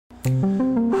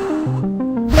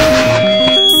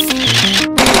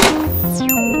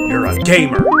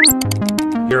gamer.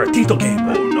 You're a Tito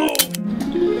gamer. Oh no.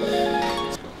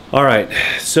 All right,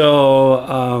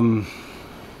 so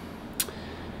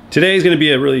today is going to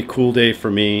be a really cool day for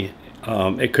me.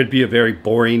 It could be a very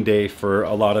boring day for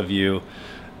a lot of you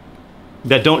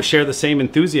that don't share the same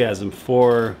enthusiasm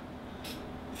for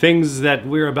things that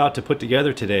we're about to put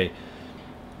together today.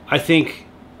 I think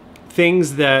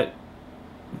things that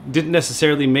didn't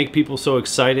necessarily make people so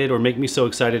excited or make me so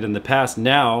excited in the past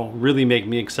now really make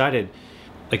me excited.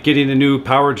 Like getting a new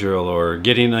power drill or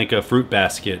getting like a fruit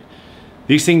basket.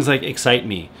 These things like excite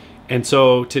me. And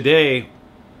so today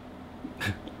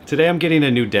I'm getting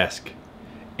a new desk.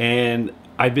 And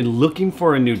I've been looking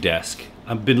for a new desk.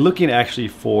 I've been looking actually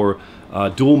for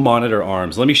dual monitor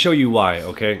arms. Let me show you why,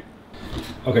 okay?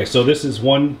 Okay, so this is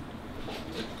one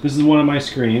of my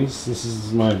screens. This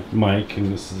is my mic,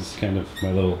 and this is kind of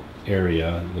my little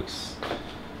area. It looks,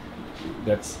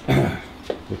 that's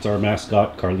our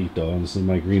mascot, Carlito, and this is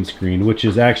my green screen, which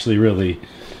is actually really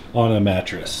on a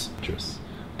mattress.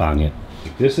 Bang it.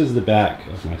 This is the back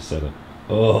of my setup.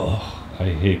 Oh, I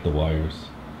hate the wires.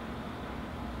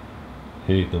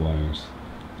 Hate the wires.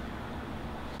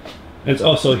 And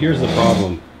also, here's the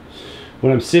problem.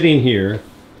 When I'm sitting here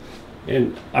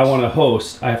and I want to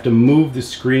host, I have to move the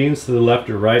screens to the left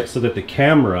or right so that the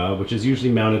camera, which is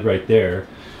usually mounted right there,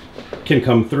 can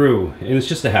come through. And it's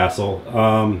just a hassle.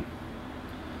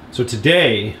 So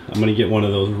today, I'm going to get one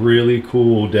of those really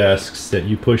cool desks that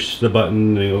you push the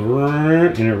button and it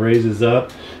goes, and it raises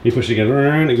up. You push it again,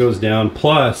 and it goes down.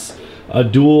 Plus, a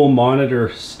dual monitor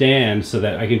stand so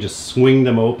that I can just swing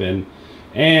them open,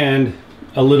 and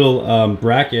a little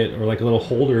bracket or like a little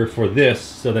holder for this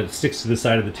so that it sticks to the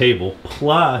side of the table.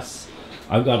 Plus,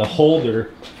 I've got a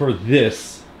holder for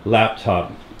this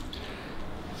laptop.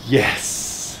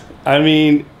 Yes! I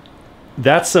mean,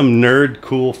 that's some nerd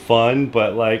cool fun,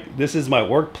 but like this is my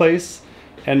workplace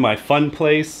and my fun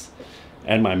place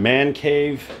and my man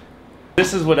cave.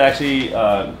 This is what actually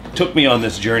took me on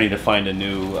this journey to find a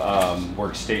new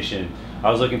workstation.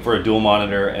 I was looking for a dual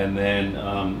monitor, and then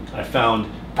I found,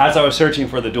 as I was searching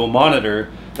for the dual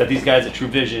monitor, that these guys at True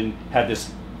Vision had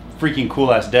this freaking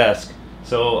cool ass desk.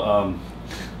 So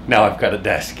now I've got a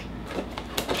desk.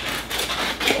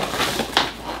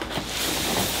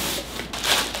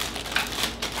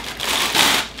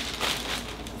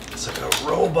 It's like a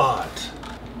robot.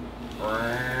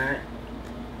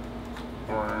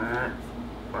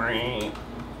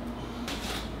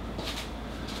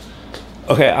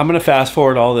 Okay, I'm gonna fast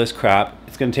forward all this crap.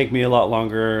 It's gonna take me a lot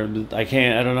longer. I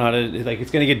don't know how to, like, it's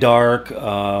gonna get dark.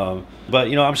 But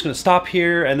you know, I'm just gonna stop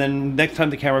here, and then next time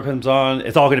the camera comes on,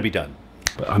 it's all gonna be done.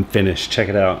 But I'm finished, check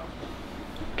it out.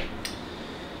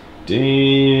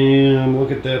 Damn,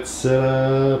 look at that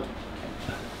setup.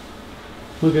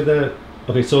 Look at that.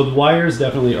 Okay, so the wires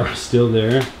definitely are still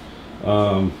there.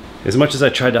 As much as I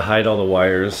tried to hide all the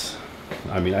wires,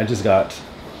 I mean, I just got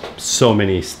so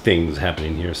many things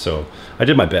happening here, so I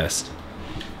did my best.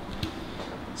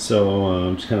 So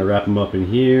I'm just kind of wrap them up in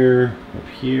here, up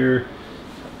here.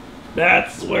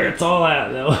 That's where it's all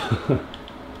at, though.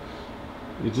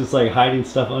 It's just like hiding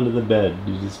stuff under the bed.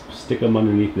 You just stick them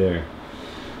underneath there,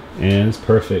 and it's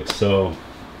perfect. So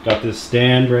got this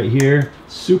stand right here,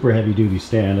 super heavy duty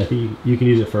stand. I think you can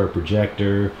use it for a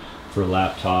projector, for a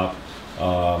laptop.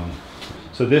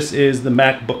 So this is the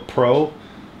MacBook Pro.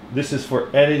 This is for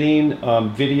editing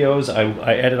videos.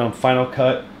 I edit on Final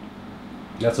Cut.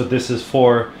 That's what this is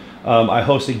for. I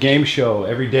host a game show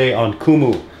every day on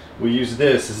Kumu. We use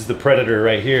this. This is the Predator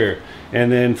right here.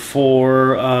 And then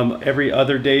for every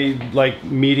other day, like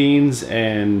meetings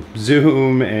and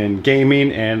Zoom and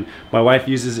gaming, and my wife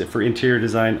uses it for interior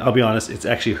design. I'll be honest, it's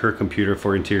actually her computer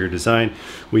for interior design.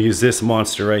 We use this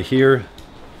monster right here.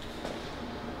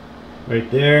 Right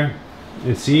there.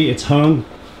 And see, it's hung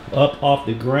up off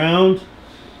the ground.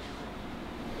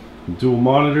 Dual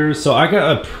monitors. So I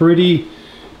got a pretty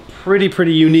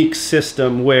unique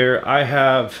system where I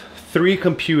have 3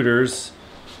 computers,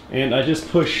 and I just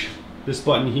push this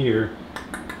button here,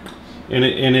 and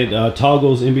it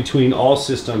toggles in between all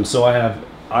systems. So I have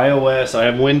iOS, I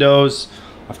have Windows,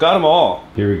 I've got them all.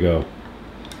 Here we go.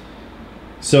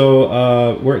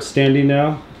 So where it's standing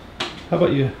now, how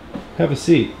about you have a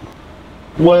seat?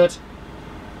 What?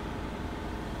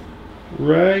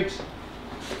 Right,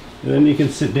 and then you can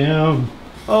sit down.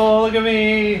 Oh, look at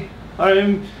me!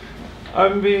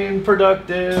 I'm being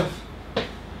productive.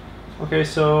 Okay,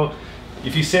 so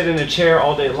if you sit in a chair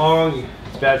all day long,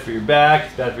 it's bad for your back,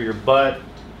 it's bad for your butt,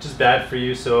 just bad for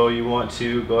you. So you want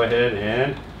to go ahead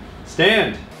and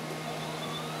stand.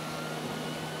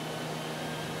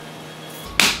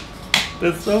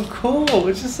 That's so cool.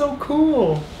 It's just so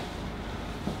cool.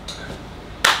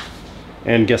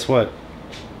 And guess what?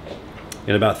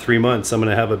 In about 3 months, I'm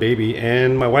gonna have a baby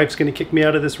and my wife's gonna kick me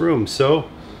out of this room. So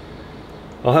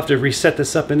I'll have to reset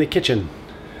this up in the kitchen.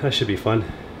 That should be fun.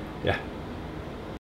 Yeah.